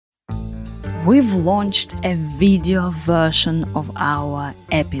we've launched a video version of our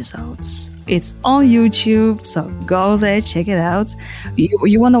episodes. It's on YouTube, so go there, check it out.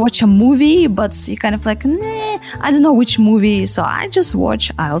 You want to watch a movie, but you kind of like, nah, I don't know which movie, so I just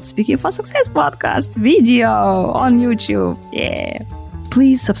watch IELTS Speaking for Success podcast video on YouTube. Yeah.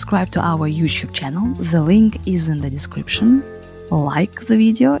 Please subscribe to our YouTube channel. The link is in the description. Like the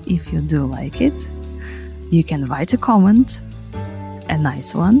video if you do like it. You can write a comment. A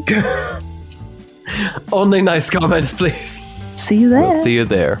nice one. Only nice comments, please. See you there. We'll see you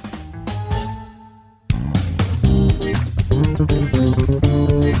there.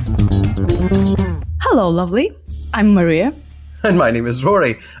 Hello, lovely. I'm Maria. And my name is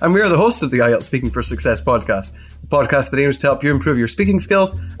Rory, and we are the hosts of the IELTS Speaking for Success podcast, the podcast that aims to help you improve your speaking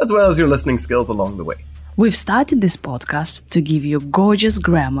skills as well as your listening skills along the way. We've started this podcast to give you gorgeous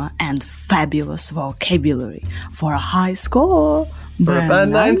grammar and fabulous vocabulary for a high score. For a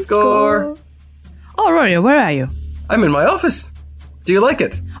band 9 score. Oh, Rory, where are you? I'm in my office. Do you like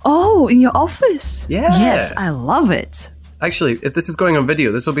it? Oh, in your office? Yeah. Yes, I love it. Actually, if this is going on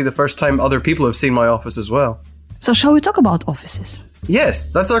video, this will be the first time other people have seen my office as well. So shall we talk about offices? Yes,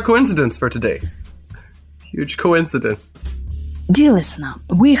 that's our coincidence for today. Huge coincidence. Dear listener,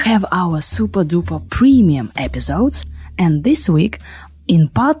 we have our super duper premium episodes, and this week, in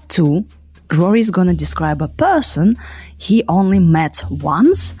part 2, Rory is gonna describe a person he only met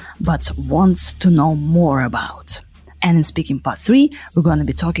once, but wants to know more about. And in Speaking Part 3, we're gonna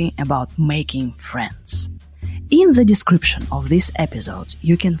be talking about making friends. In the description of this episode,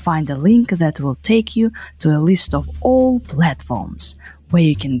 you can find a link that will take you to a list of all platforms where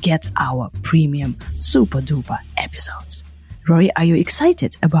you can get our premium super duper episodes. Rory, are you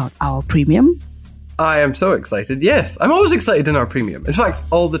excited about our premium? I am so excited, yes. I'm always excited in our premium. In fact,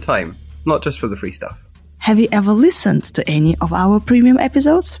 all the time. Not just for the free stuff. Have you ever listened to any of our premium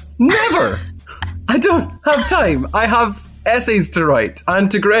episodes? Never! I don't have time. I have essays to write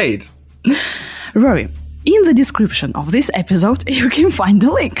and to grade. Rory, in the description of this episode, you can find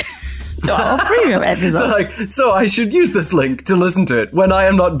a link to our premium episodes. So I should use this link to listen to it when I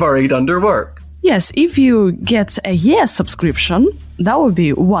am not buried under work. Yes, if you get a year subscription, that would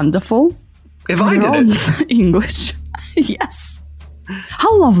be wonderful. If I did it. English. Yes.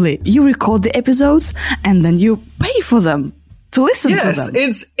 How lovely. You record the episodes and then you pay for them to listen to them.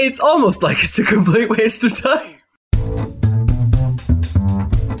 Yes, it's almost like it's a complete waste of time.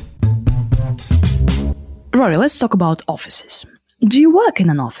 Rory, let's talk about offices. Do you work in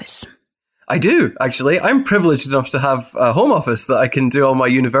an office? I do, actually. I'm privileged enough to have a home office that I can do all my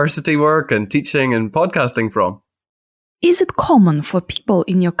university work and teaching and podcasting from. Is it common for people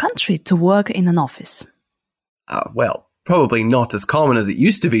in your country to work in an office? Well, probably not as common as it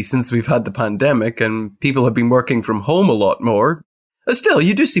used to be since we've had the pandemic and people have been working from home a lot more. Still,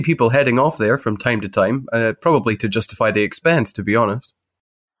 you do see people heading off there from time to time, probably to justify the expense, to be honest.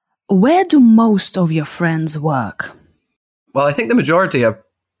 Where do most of your friends work? Well, I think the majority have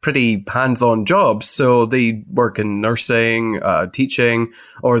pretty hands-on jobs, so they work in nursing, teaching,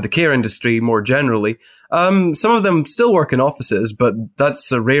 or the care industry more generally. Some of them still work in offices, but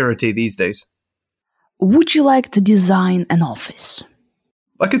that's a rarity these days. Would you like to design an office?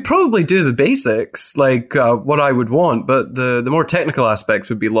 I could probably do the basics, like what I would want, but the more technical aspects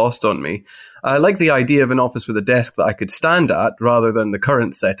would be lost on me. I like the idea of an office with a desk that I could stand at rather than the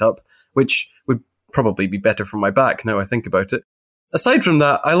current setup, which would probably be better for my back now I think about it. Aside from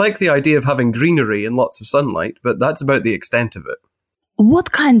that, I like the idea of having greenery and lots of sunlight, but that's about the extent of it.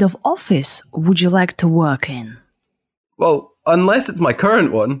 What kind of office would you like to work in? Well, unless it's my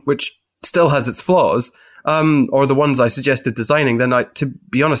current one, which still has its flaws, or the ones I suggested designing, then to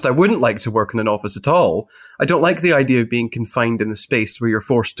be honest, I wouldn't like to work in an office at all. I don't like the idea of being confined in a space where you're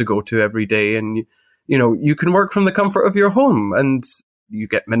forced to go to every day and, you can work from the comfort of your home and you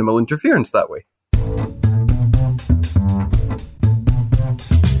get minimal interference that way.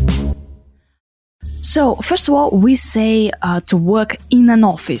 So, first of all, we say to work in an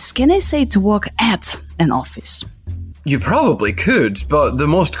office. Can I say to work at an office? You probably could, but the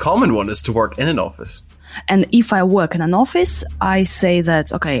most common one is to work in an office. And if I work in an office, I say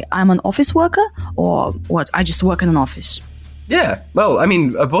that, okay, I'm an office worker, or what? I just work in an office. Yeah, well, I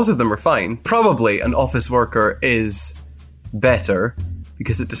mean, both of them are fine. Probably an office worker is better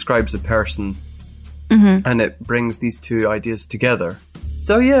because it describes a person and it brings these two ideas together.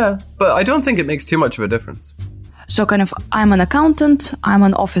 So yeah, but I don't think it makes too much of a difference. So kind of, I'm an accountant, I'm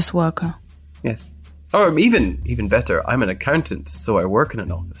an office worker. Yes. Or even better, I'm an accountant, so I work in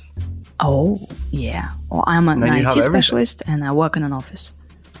an office. Oh, yeah. Or I'm an IT specialist and I work in an office.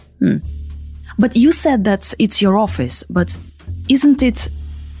 But you said that it's your office, but isn't it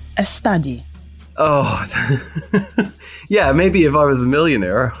a study Oh, yeah, maybe if I was a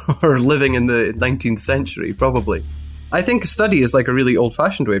millionaire or living in the 19th century, probably. I think study is like a really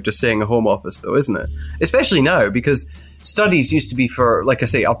old-fashioned way of just saying a home office, though, isn't it? Especially now, because studies used to be for, like I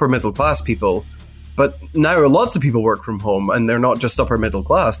say, upper middle class people, but now lots of people work from home, and they're not just upper middle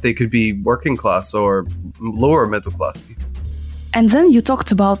class. They could be working class or lower middle class people. And then you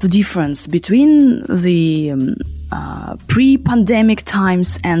talked about the difference between the pre-pandemic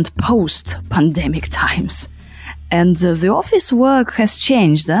times and post-pandemic times. And the office work has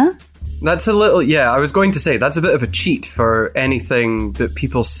changed, huh? That's a little, yeah, I was going to say, that's a bit of a cheat for anything that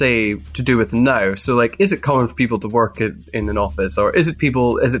people say to do with now. So, like, is it common for people to work in an office? Or is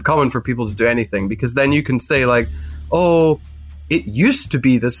it common for people to do anything? Because then you can say, like, oh, it used to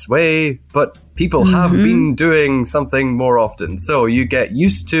be this way, but people have been doing something more often. So you get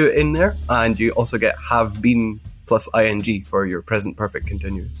used to in there, and you also get have been plus ing for your present perfect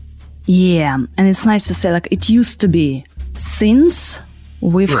continuous. Yeah, and it's nice to say, like, it used to be since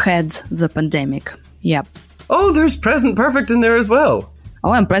we've had the pandemic. Yep. Oh, there's present perfect in there as well.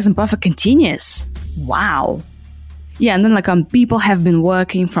 Oh, and present perfect continuous. Wow. Yeah, and then, like, people have been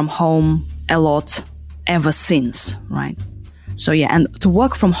working from home a lot ever since, right? So, yeah, and to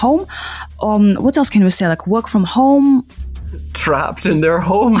work from home, what else can we say? Like, work from home... Trapped in their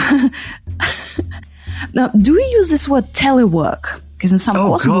homes. Now, do we use this word telework? Because in some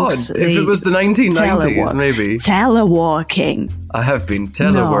course books... If it was the 1990s, maybe. Teleworking. I have been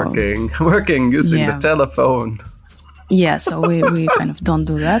teleworking. No. Working using the telephone. Yeah, so we kind of don't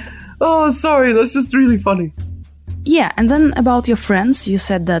do that. Oh, sorry, that's just really funny. Yeah, and then about your friends, you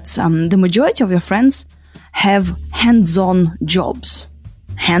said that the majority of your friends have hands-on jobs.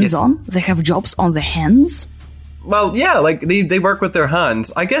 Hands-on? Yes. They have jobs on the hands? Well, yeah, like they work with their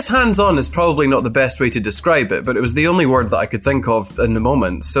hands. I guess hands-on is probably not the best way to describe it, but it was the only word that I could think of in the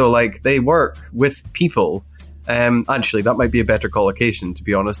moment. So, like, they work with people. Actually, that might be a better collocation, to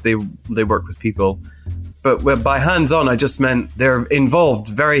be honest. They work with people. But by hands-on, I just meant they're involved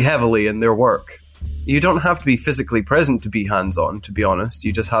very heavily in their work. You don't have to be physically present to be hands-on, to be honest.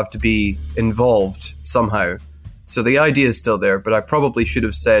 You just have to be involved somehow. So the idea is still there, but I probably should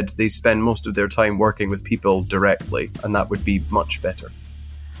have said they spend most of their time working with people directly, and that would be much better.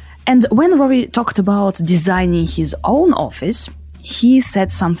 And when Rory talked about designing his own office, he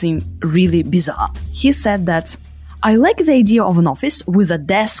said something really bizarre. He said that, I like the idea of an office with a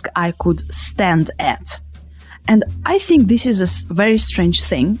desk I could stand at. And I think this is a very strange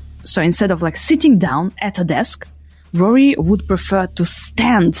thing. So instead of, like, sitting down at a desk, Rory would prefer to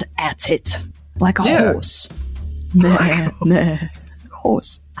stand at it, like a horse.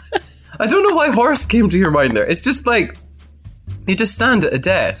 Horse. I don't know why horse came to your mind there. It's just like, you just stand at a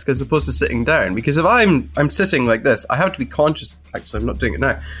desk as opposed to sitting down. Because if I'm sitting like this, I have to be conscious. Actually, I'm not doing it now.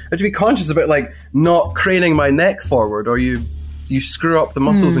 I have to be conscious about, like, not craning my neck forward, or you screw up the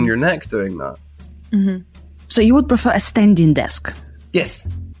muscles in your neck doing that. Mm-hmm. So you would prefer a standing desk? Yes.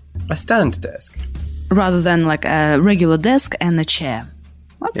 A stand desk. Rather than, like, a regular desk and a chair.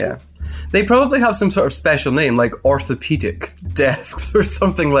 Okay. Yeah. They probably have some sort of special name, like orthopedic desks or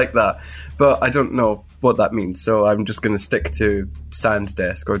something like that. But I don't know what that means, so I'm just going to stick to stand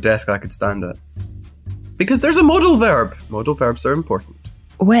desk, or desk I could stand at. Because there's a modal verb. Modal verbs are important.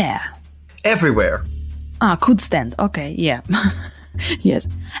 Where? Everywhere. Could stand. Okay, yeah. Yes.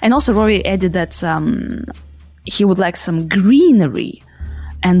 And also Rory added that he would like some greenery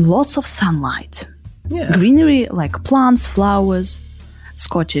and lots of sunlight. Yeah. Greenery, like plants, flowers,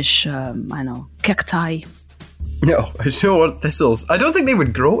 Scottish, cacti. No, I don't want thistles. I don't think they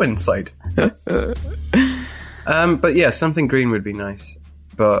would grow inside. But yeah, something green would be nice.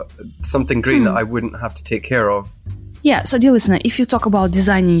 But something green that I wouldn't have to take care of. Yeah, so dear listener, if you talk about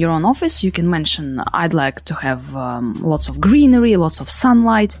designing your own office, you can mention, I'd like to have lots of greenery, lots of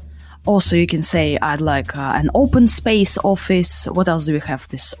sunlight. Also, you can say, I'd like an open space office. What else do we have?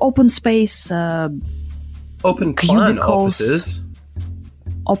 This open space... open plan offices.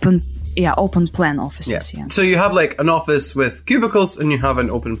 Open plan offices, yeah. So you have, like, an office with cubicles, and you have an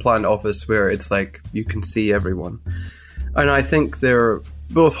open plan office where it's like you can see everyone. And I think they're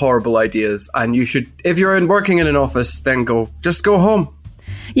both horrible ideas, and you should, if you're working in an office, then just go home.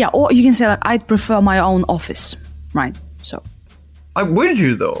 Yeah, or you can say, like, I'd prefer my own office, right? So. Would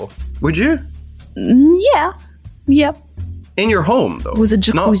you, though? Would you? Yeah. In your home, though? With a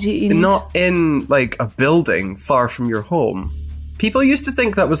jacuzzi in it? Not in, like, a building far from your home. People used to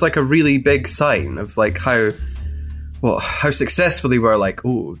think that was, like, a really big sign of, like, how successful they were. Like,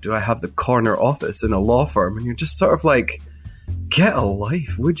 oh, do I have the corner office in a law firm? And you're just sort of like, get a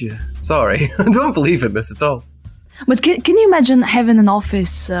life, would you? Sorry, I don't believe in this at all. But can you imagine having an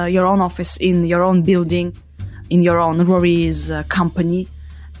office, your own office in your own building, in your own Rory's company,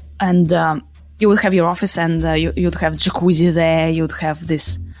 and you would have your office and you'd have jacuzzi there, you'd have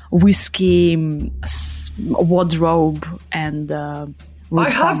this whiskey wardrobe and... I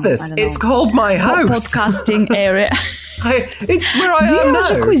have this. It's called my house. Podcasting area. It's where I am now.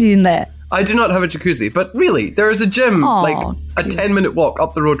 Do you have a jacuzzi in there? I do not have a jacuzzi, but really, there is a gym, a 10-minute walk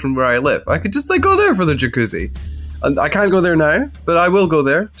up the road from where I live. I could just go there for the jacuzzi. And I can't go there now, but I will go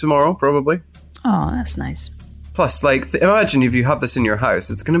there tomorrow, probably. Oh, that's nice. Plus, imagine if you have this in your house,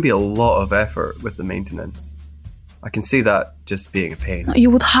 it's going to be a lot of effort with the maintenance. I can see that just being a pain. No,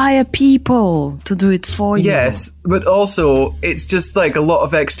 you would hire people to do it for you. Yes, but also, it's just a lot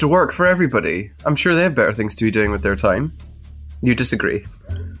of extra work for everybody. I'm sure they have better things to be doing with their time. You disagree?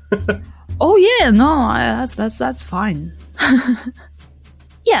 Oh yeah, no, that's fine.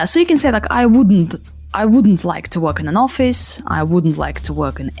 Yeah, so you can say I wouldn't like to work in an office. I wouldn't like to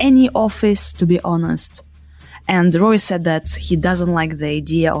work in any office, to be honest. And Roy said that he doesn't like the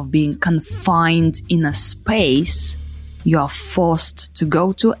idea of being confined in a space you are forced to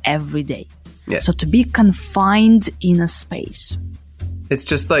go to every day. Yeah. So to be confined in a space. It's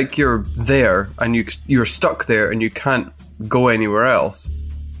just you're there and you're stuck there and you can't go anywhere else.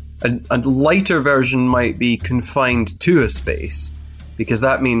 A lighter version might be confined to a space, because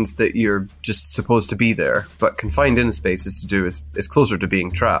that means that you're just supposed to be there. But confined in a space is closer to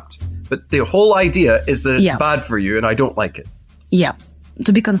being trapped. But the whole idea is that it's bad for you, and I don't like it. Yeah.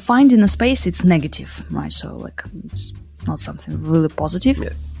 To be confined in a space, it's negative, right? So, it's not something really positive.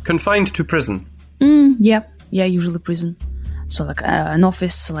 Yes. Confined to prison. Yeah, usually prison. So, an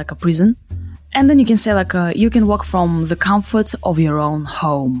office, a prison. And then you can say, you can work from the comfort of your own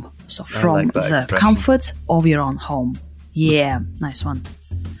home. So, from the comfort of your own home. Yeah, nice one.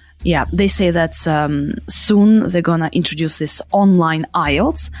 Yeah, they say that soon they're gonna introduce this online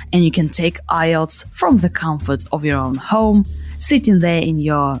IELTS, and you can take IELTS from the comfort of your own home, sitting there in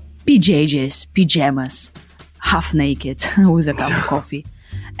your pajamas, half naked, with a cup of coffee.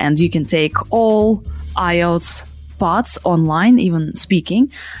 And you can take all IELTS parts online, even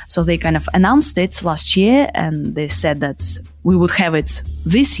speaking. So they kind of announced it last year, and they said that we would have it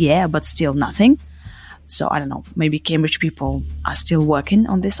this year, but still nothing. So, I don't know, maybe Cambridge people are still working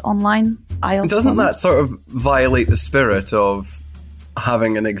on this online IELTS. Doesn't that sort of violate the spirit of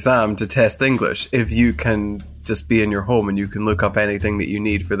having an exam to test English if you can just be in your home and you can look up anything that you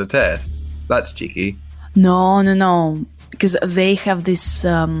need for the test? That's cheeky. No. Because they have this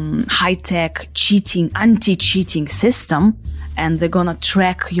high-tech anti-cheating system, and they're gonna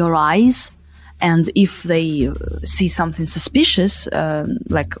track your eyes. And if they see something suspicious,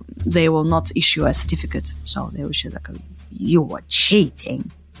 they will not issue a certificate. So they will say, you were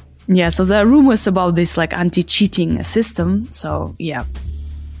cheating. Yeah, so there are rumors about this, anti-cheating system. So, yeah,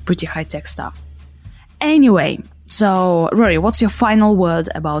 pretty high-tech stuff. Anyway, so, Rory, what's your final word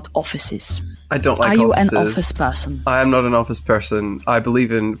about offices? I don't like offices. Are you an office person? I am not an office person. I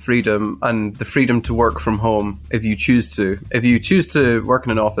believe in freedom and the freedom to work from home if you choose to. If you choose to work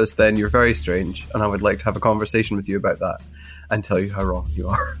in an office, then you're very strange, and I would like to have a conversation with you about that and tell you how wrong you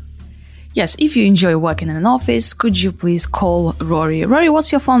are. Yes, if you enjoy working in an office, could you please call Rory? Rory,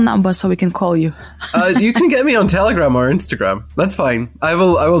 what's your phone number so we can call you? You can get me on Telegram or Instagram. That's fine. I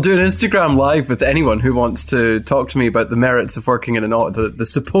will do an Instagram live with anyone who wants to talk to me about the merits of working in an office, the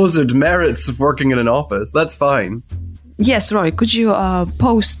supposed merits of working in an office. That's fine. Yes, Rory, could you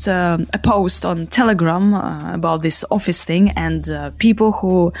post a post on Telegram about this office thing, and people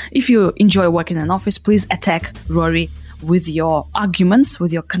who, if you enjoy working in an office, please attack Rory with your arguments,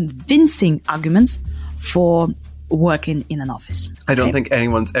 with your convincing arguments for working in an office. I don't think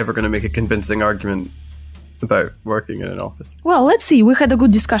anyone's ever going to make a convincing argument about working in an office. Well, let's see. We had a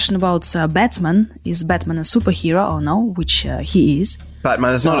good discussion about Batman. Is Batman a superhero or no? Which he is.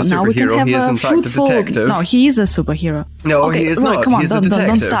 Batman is not a superhero. He is, in fact, a detective. No, he is a superhero. No, okay, he is not. Come on, He's a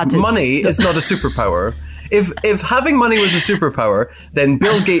detective. Money is not a superpower. If having money was a superpower, then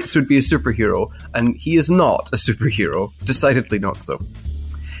Bill Gates would be a superhero, and he is not a superhero. Decidedly not so.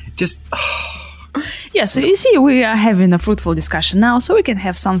 Just... Yeah, so you see, we are having a fruitful discussion now, so we can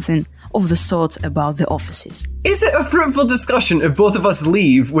have something of the sort about the offices. Is it a fruitful discussion if both of us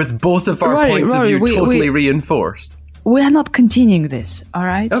leave with both of our points of view totally reinforced? We are not continuing this, all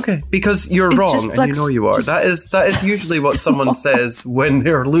right? Okay, because you're wrong, and you know you are. That is usually what someone says when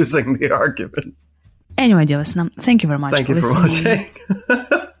they're losing the argument. Anyway, dear listener, thank you very much for listening. Thank you for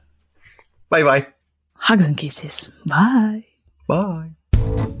watching. Bye-bye. Hugs and kisses. Bye. Bye.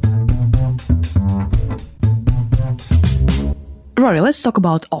 Rory, let's talk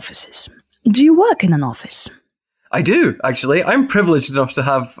about offices. Do you work in an office? I do, actually. I'm privileged enough to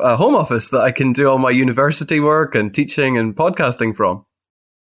have a home office that I can do all my university work and teaching and podcasting from.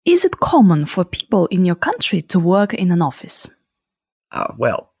 Is it common for people in your country to work in an office?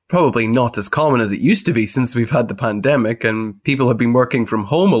 Well, probably not as common as it used to be since we've had the pandemic and people have been working from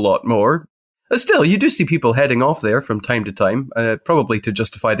home a lot more. Still, you do see people heading off there from time to time, probably to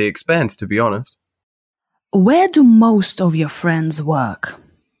justify the expense, to be honest. Where do most of your friends work?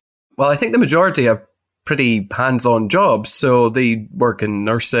 Well, I think the majority have pretty hands-on jobs, so they work in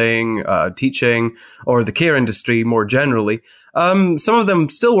nursing, teaching, or the care industry more generally. Some of them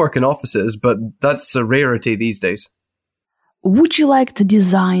still work in offices, but that's a rarity these days. Would you like to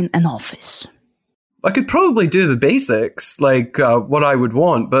design an office? I could probably do the basics, like what I would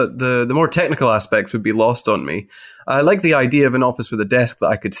want, but the more technical aspects would be lost on me. I like the idea of an office with a desk that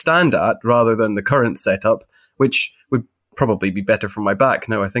I could stand at rather than the current setup, which would probably be better for my back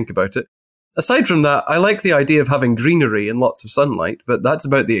now I think about it. Aside from that, I like the idea of having greenery and lots of sunlight, but that's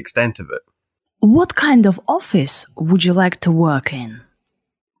about the extent of it. What kind of office would you like to work in?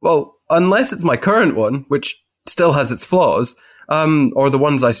 Well, unless it's my current one, which still has its flaws, or the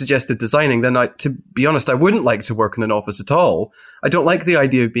ones I suggested designing, then to be honest, I wouldn't like to work in an office at all. I don't like the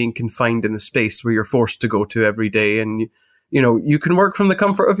idea of being confined in a space where you're forced to go to every day and, you can work from the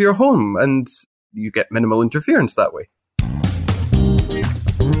comfort of your home and you get minimal interference that way.